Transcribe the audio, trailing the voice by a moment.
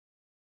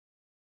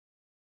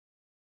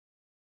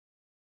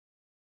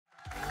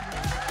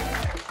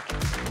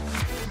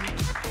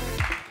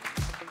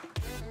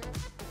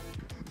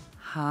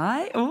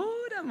Hi.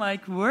 Oh, that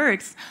mic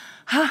works.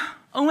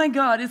 Oh my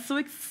God, it's so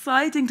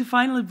exciting to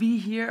finally be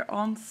here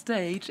on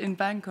stage in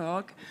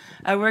Bangkok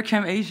at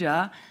WordCamp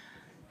Asia.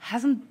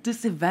 Hasn't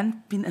this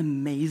event been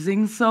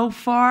amazing so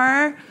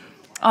far?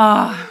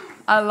 I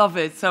love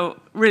it. So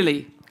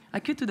really, I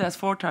could do this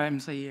 4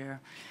 times a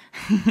year.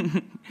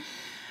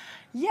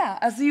 Yeah,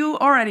 as you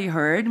already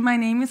heard, my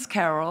name is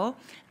Carol,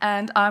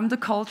 and I'm the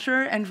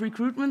culture and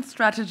recruitment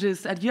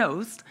strategist at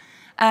Yoast,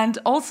 and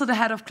also the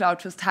head of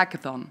CloudTrust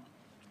Hackathon.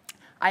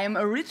 I am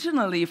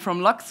originally from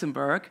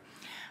Luxembourg,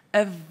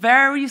 a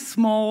very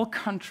small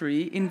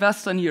country in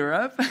Western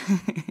Europe,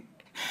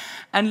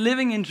 and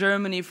living in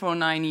Germany for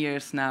 9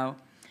 years now.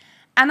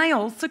 And I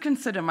also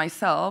consider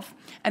myself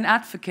an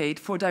advocate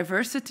for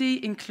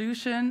diversity,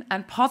 inclusion,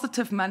 and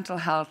positive mental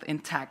health in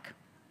tech.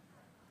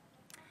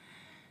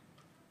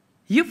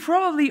 You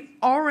probably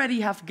already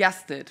have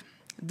guessed it.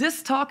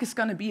 This talk is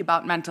going to be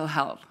about mental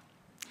health.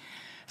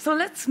 So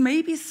let's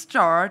maybe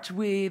start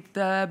with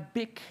the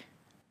big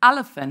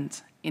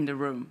elephant in the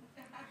room.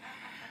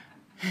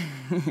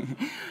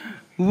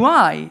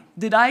 Why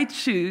did I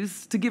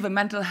choose to give a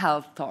mental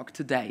health talk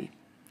today?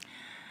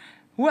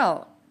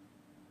 Well,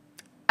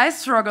 I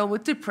struggle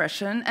with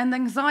depression and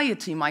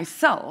anxiety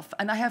myself,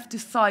 and I have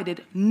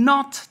decided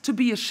not to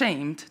be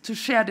ashamed to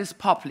share this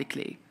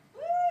publicly.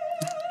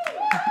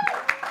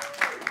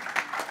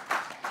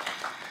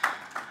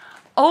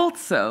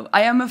 Also,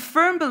 I am a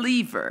firm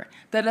believer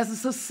that as a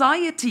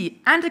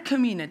society and a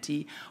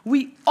community,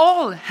 we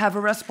all have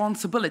a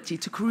responsibility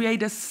to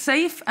create a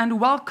safe and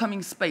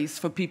welcoming space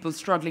for people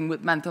struggling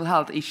with mental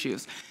health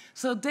issues,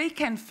 so they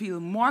can feel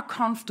more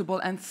comfortable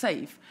and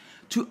safe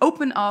to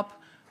open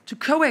up, to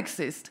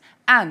coexist,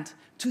 and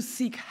to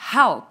seek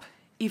help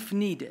if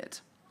needed.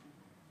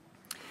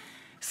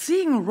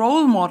 Seeing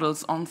role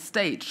models on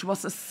stage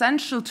was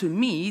essential to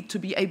me to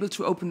be able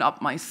to open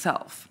up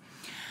myself.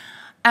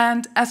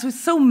 And as with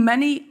so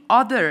many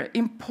other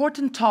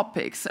important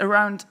topics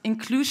around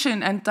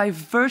inclusion and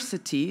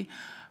diversity,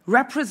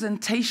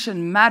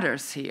 representation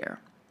matters here.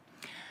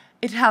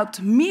 It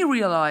helped me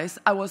realize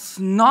I was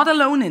not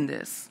alone in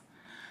this.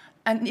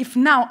 And if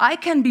now I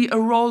can be a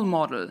role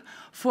model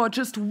for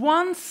just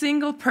one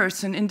single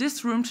person in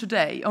this room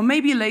today, or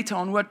maybe later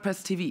on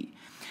WordPress TV,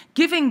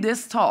 giving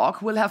this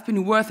talk will have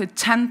been worth it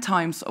 10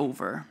 times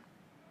over.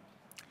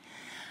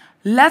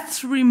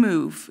 Let's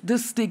remove the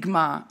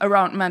stigma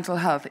around mental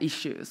health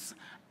issues,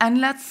 and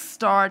let's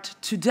start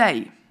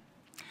today.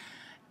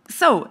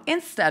 So,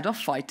 instead of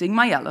fighting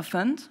my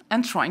elephant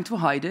and trying to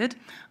hide it,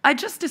 I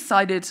just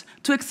decided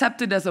to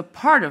accept it as a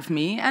part of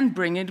me and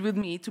bring it with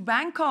me to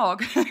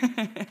Bangkok.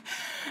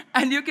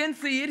 And you can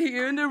see it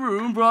here in the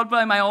room, brought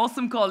by my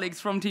awesome colleagues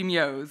from Team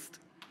Yoast.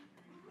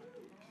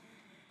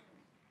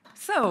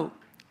 So,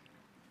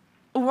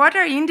 what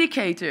are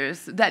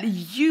indicators that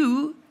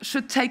you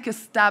should take a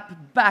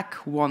step back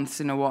once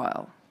in a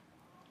while?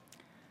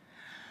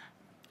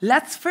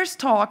 Let's first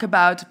talk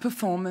about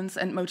performance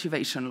and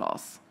motivation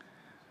loss.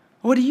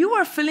 What you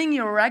are filling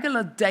your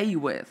regular day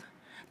with,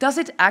 does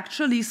it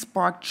actually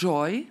spark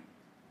joy?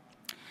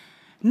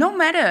 No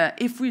matter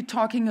if we're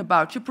talking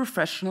about your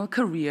professional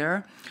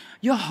career,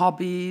 your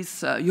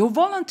hobbies, your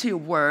volunteer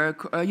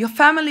work, your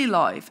family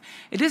life,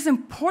 it is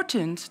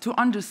important to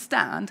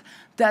understand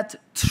that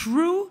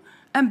true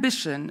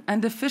ambition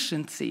and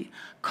efficiency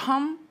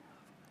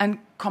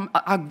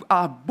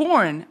are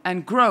born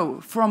and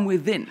grow from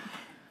within,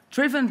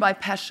 driven by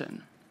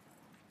passion.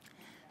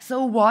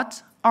 So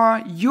what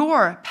are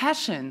your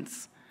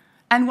passions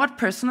and what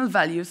personal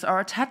values are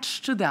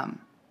attached to them?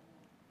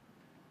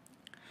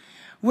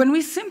 When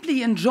we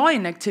simply enjoy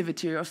an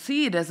activity or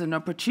see it as an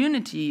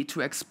opportunity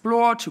to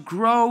explore, to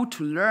grow,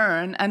 to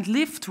learn, and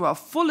live to our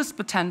fullest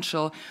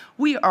potential,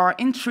 we are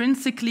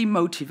intrinsically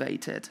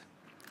motivated.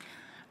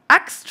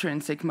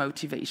 Extrinsic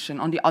motivation,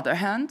 on the other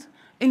hand,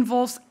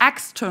 involves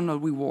external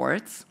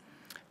rewards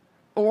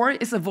or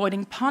is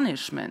avoiding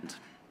punishment.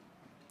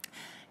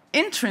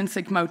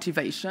 Intrinsic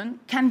motivation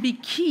can be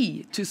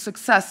key to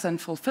success and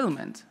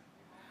fulfillment.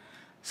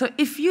 So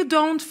if you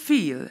don't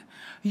feel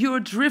you're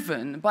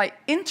driven by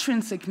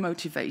intrinsic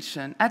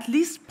motivation, at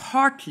least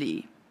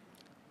partly,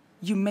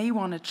 you may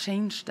want to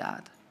change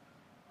that.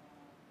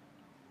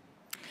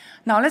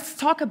 Now let's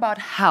talk about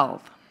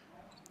health.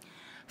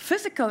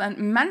 Physical and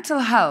mental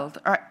health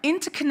are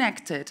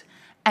interconnected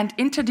and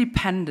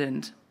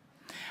interdependent.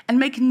 And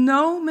make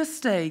no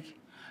mistake,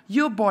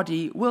 your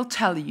body will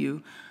tell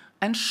you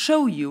and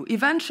show you,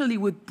 eventually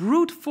with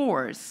brute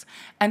force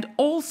and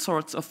all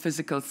sorts of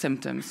physical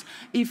symptoms,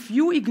 if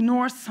you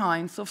ignore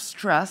signs of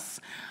stress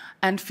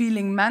and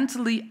feeling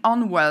mentally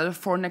unwell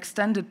for an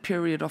extended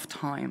period of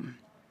time.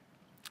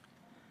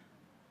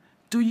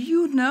 Do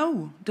you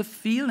know the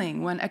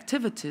feeling when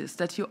activities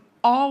that you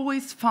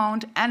always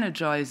found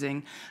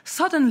energizing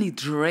suddenly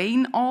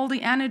drain all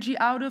the energy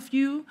out of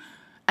you,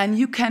 and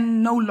you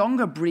can no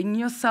longer bring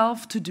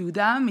yourself to do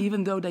them,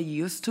 even though they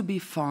used to be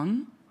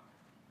fun?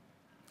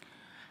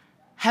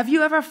 Have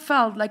you ever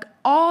felt like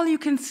all you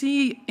can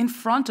see in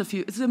front of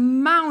you is a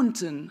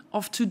mountain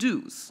of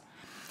to-dos?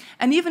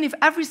 And even if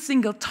every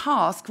single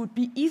task would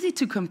be easy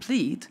to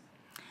complete,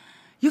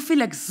 you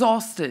feel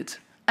exhausted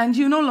and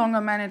you no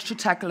longer manage to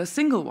tackle a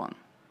single one.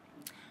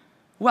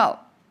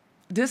 Well,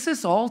 this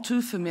is all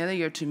too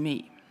familiar to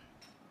me.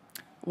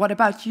 What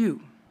about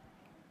you?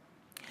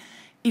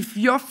 If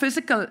your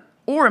physical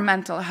or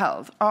mental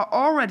health are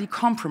already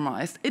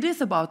compromised, it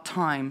is about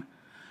time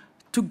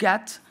to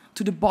get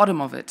to the bottom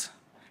of it.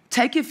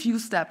 Take a few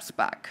steps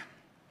back.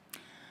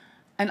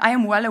 And I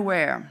am well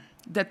aware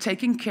that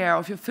taking care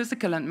of your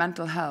physical and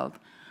mental health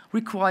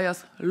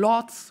requires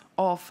lots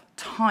of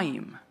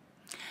time.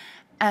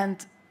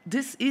 And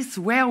this is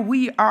where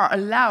we are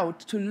allowed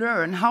to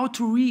learn how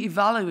to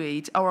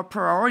reevaluate our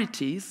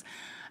priorities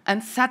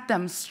and set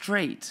them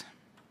straight.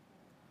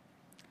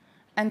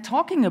 And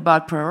talking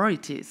about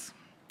priorities,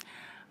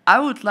 I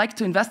would like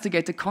to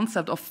investigate the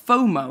concept of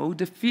FOMO,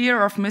 the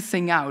fear of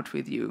missing out,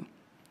 with you.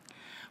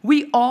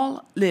 We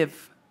all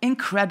live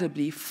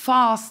incredibly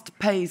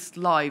fast-paced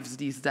lives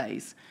these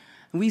days.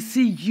 We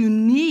see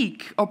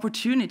unique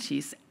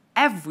opportunities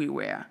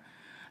everywhere,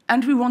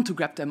 and we want to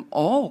grab them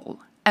all,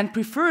 and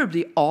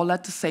preferably all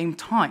at the same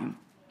time.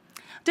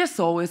 There's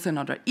always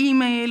another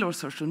email or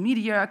social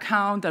media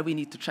account that we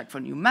need to check for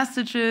new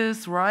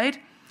messages, right?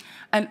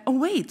 And oh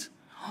wait,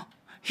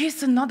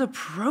 here's another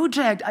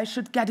project I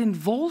should get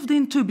involved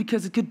into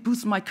because it could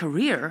boost my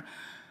career.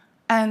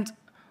 And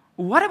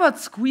what about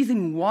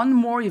squeezing one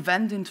more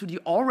event into the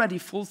already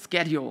full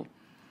schedule?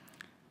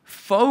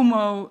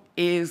 FOMO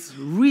is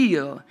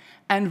real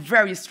and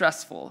very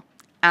stressful,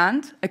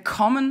 and a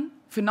common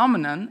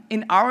phenomenon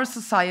in our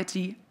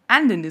society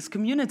and in this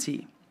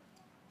community.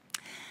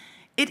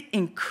 It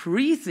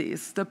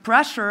increases the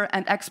pressure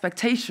and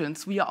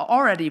expectations we are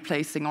already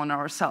placing on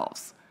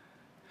ourselves.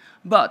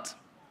 But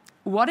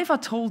what if I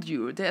told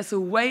you there's a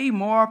way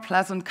more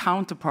pleasant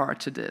counterpart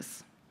to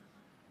this?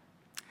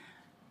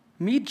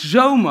 Meet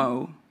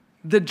JOMO,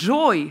 the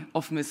joy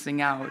of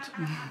missing out.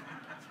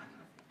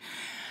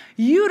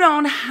 You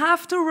don't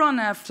have to run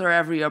after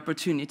every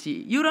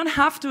opportunity. You don't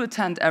have to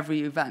attend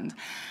every event.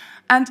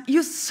 And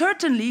you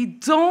certainly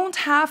don't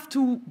have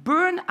to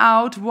burn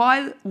out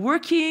while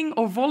working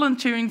or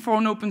volunteering for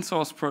an open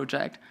source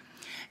project.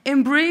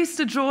 Embrace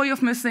the joy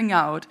of missing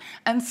out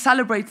and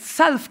celebrate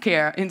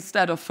self-care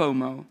instead of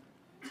FOMO.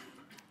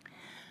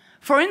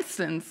 For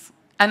instance,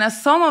 and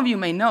as some of you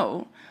may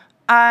know,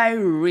 I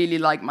really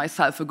like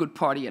myself a good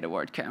party at a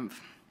WordCamp.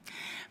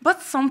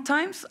 But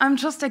sometimes I'm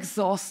just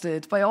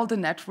exhausted by all the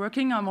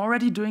networking I'm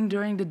already doing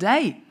during the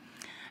day.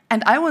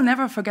 And I will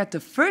never forget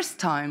the first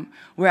time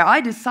where I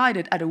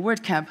decided at a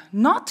WordCamp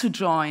not to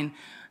join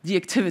the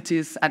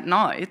activities at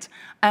night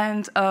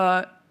and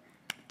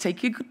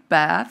take a good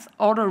bath,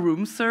 order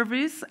room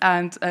service,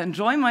 and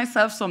enjoy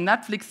myself some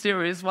Netflix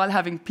series while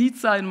having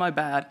pizza in my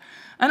bed.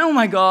 And oh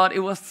my God,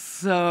 it was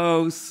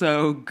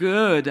so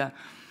good.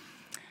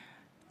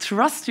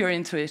 Trust your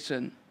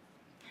intuition.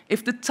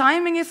 If the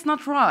timing is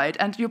not right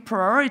and your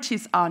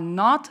priorities are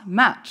not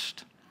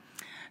matched,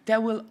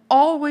 there will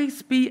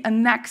always be a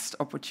next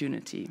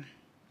opportunity.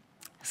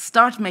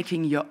 Start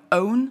making your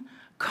own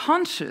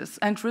conscious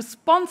and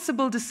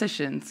responsible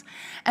decisions,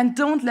 and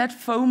don't let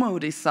FOMO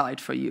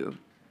decide for you.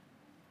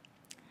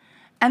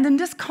 And in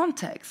this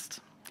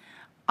context,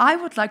 I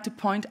would like to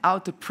point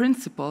out the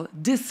principle: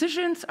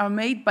 decisions are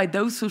made by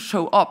those who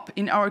show up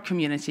in our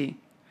community.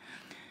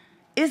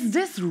 Is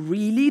this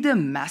really the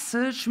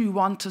message we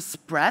want to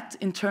spread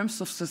in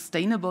terms of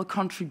sustainable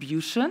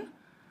contribution?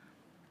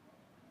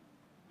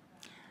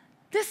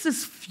 This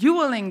is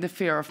fueling the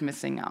fear of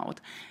missing out.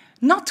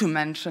 Not to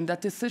mention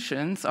that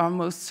decisions are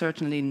most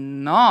certainly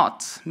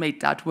not made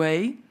that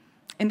way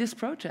in this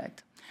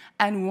project.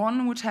 And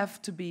one would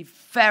have to be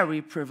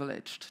very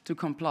privileged to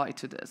comply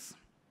to this.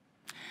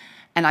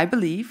 And I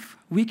believe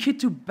we could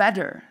do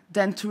better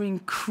than to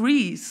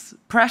increase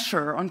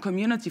pressure on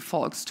community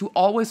folks to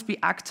always be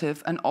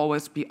active and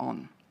always be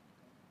on.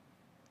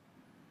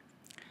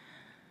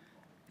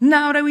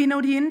 Now that we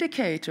know the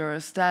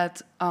indicators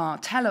that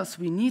tell us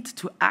we need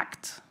to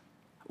act,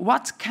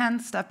 what can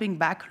stepping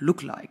back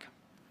look like?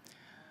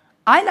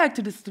 I like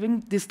to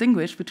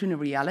distinguish between a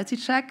reality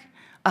check,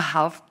 a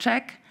health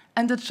check,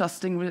 and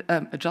adjusting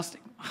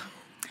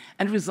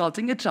and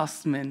resulting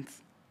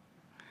adjustments.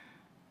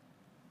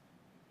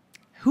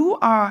 Who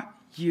are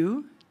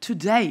you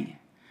today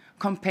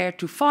compared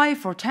to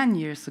 5 or 10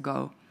 years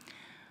ago?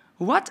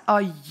 What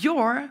are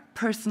your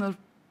personal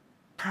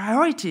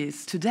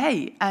priorities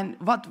today, and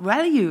what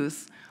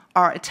values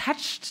are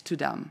attached to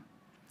them?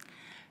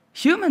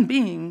 Human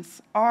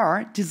beings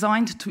are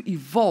designed to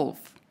evolve.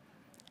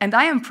 And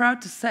I am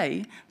proud to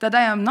say that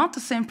I am not the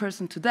same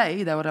person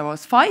today that I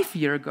was 5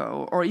 years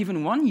ago or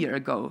even 1 year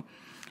ago.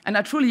 And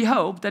I truly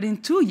hope that in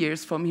 2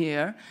 years from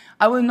here,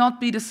 I will not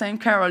be the same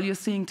Carol you're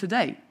seeing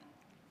today.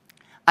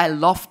 I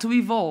love to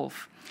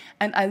evolve,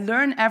 and I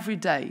learn every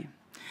day.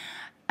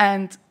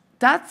 And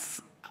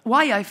that's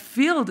why I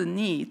feel the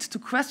need to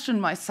question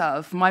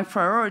myself, my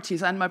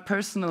priorities, and my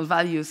personal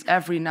values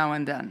every now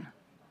and then.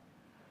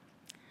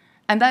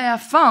 And I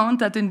have found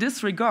that in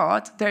this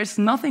regard, there is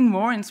nothing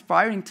more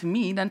inspiring to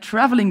me than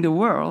traveling the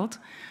world,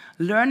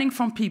 learning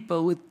from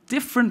people with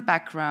different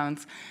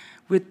backgrounds,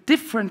 with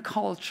different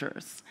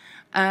cultures.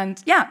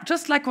 And yeah,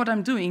 just like what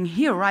I'm doing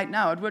here right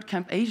now at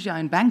WordCamp Asia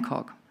in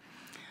Bangkok.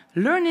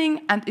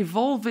 Learning and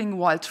evolving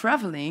while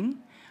traveling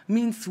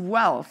means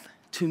wealth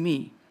to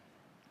me.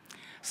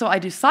 So I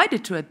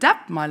decided to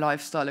adapt my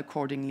lifestyle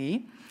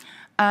accordingly.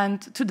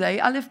 And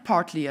today I live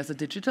partly as a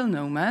digital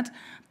nomad,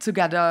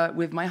 together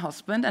with my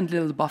husband and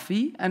little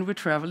Buffy, and we're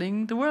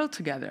traveling the world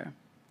together.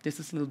 This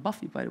is little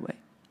Buffy, by the way.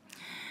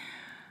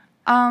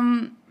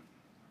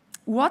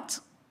 What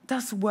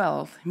does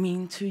wealth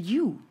mean to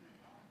you?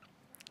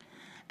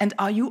 And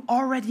are you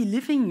already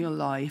living your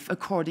life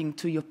according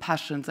to your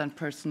passions and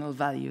personal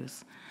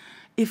values?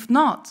 If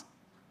not,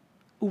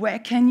 where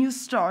can you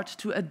start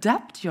to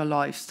adapt your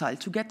lifestyle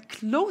to get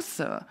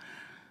closer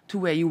to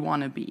where you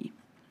want to be?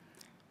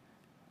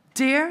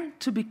 Dare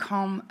to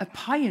become a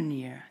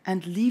pioneer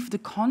and leave the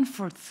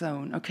comfort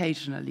zone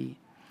occasionally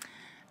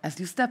as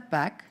you step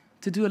back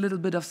to do a little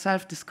bit of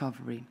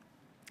self-discovery.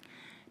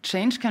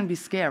 Change can be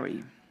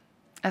scary,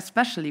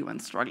 especially when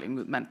struggling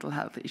with mental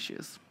health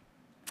issues.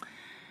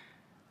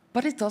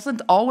 But it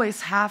doesn't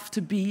always have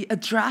to be a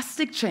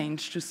drastic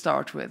change to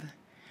start with.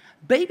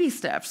 Baby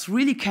steps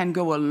really can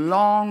go a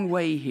long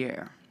way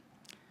here,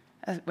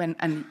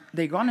 and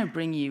they're going to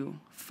bring you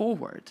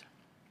forward.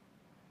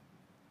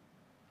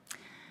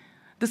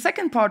 The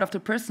second part of the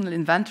personal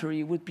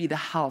inventory would be the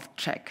health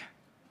check.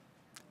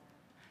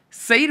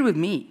 Say it with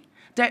me.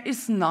 There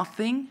is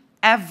nothing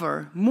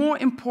ever more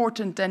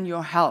important than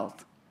your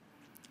health.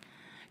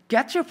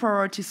 Get your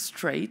priorities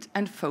straight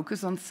and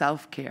focus on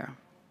self-care.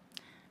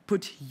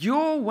 Put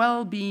your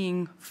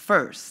well-being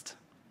first.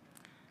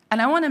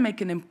 And I want to make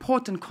an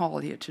important call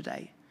here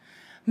today.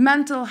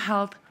 Mental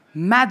health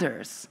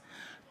matters.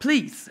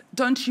 Please,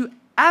 don't you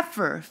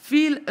ever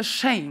feel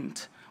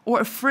ashamed or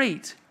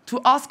afraid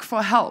to ask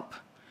for help.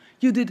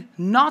 You did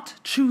not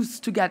choose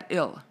to get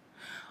ill.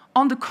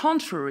 On the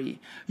contrary,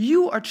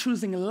 you are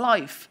choosing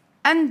life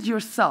and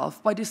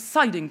yourself by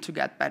deciding to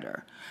get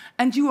better.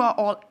 And you are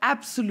all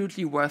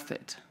absolutely worth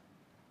it.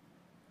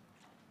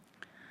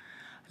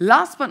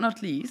 Last but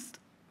not least,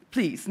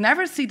 please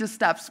never see the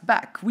steps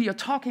back we are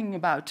talking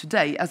about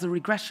today as a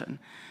regression.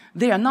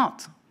 They are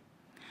not.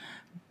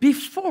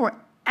 Before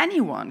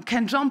anyone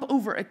can jump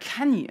over a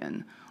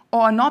canyon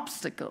or an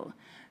obstacle,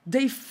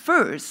 they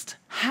first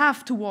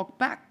have to walk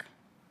back.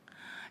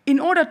 In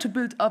order to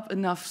build up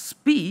enough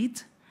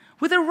speed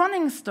with a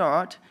running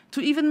start to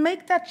even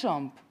make that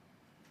jump.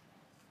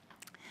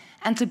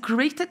 And the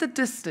greater the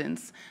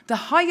distance, the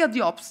higher the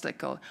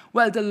obstacle,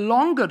 well, the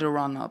longer the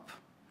run-up,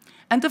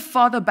 and the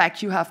farther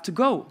back you have to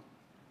go.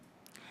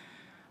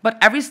 But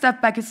every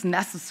step back is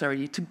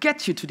necessary to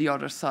get you to the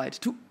other side,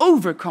 to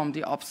overcome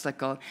the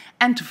obstacle,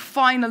 and to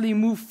finally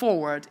move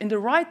forward in the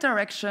right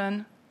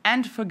direction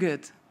and for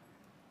good.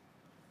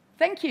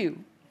 Thank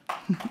you.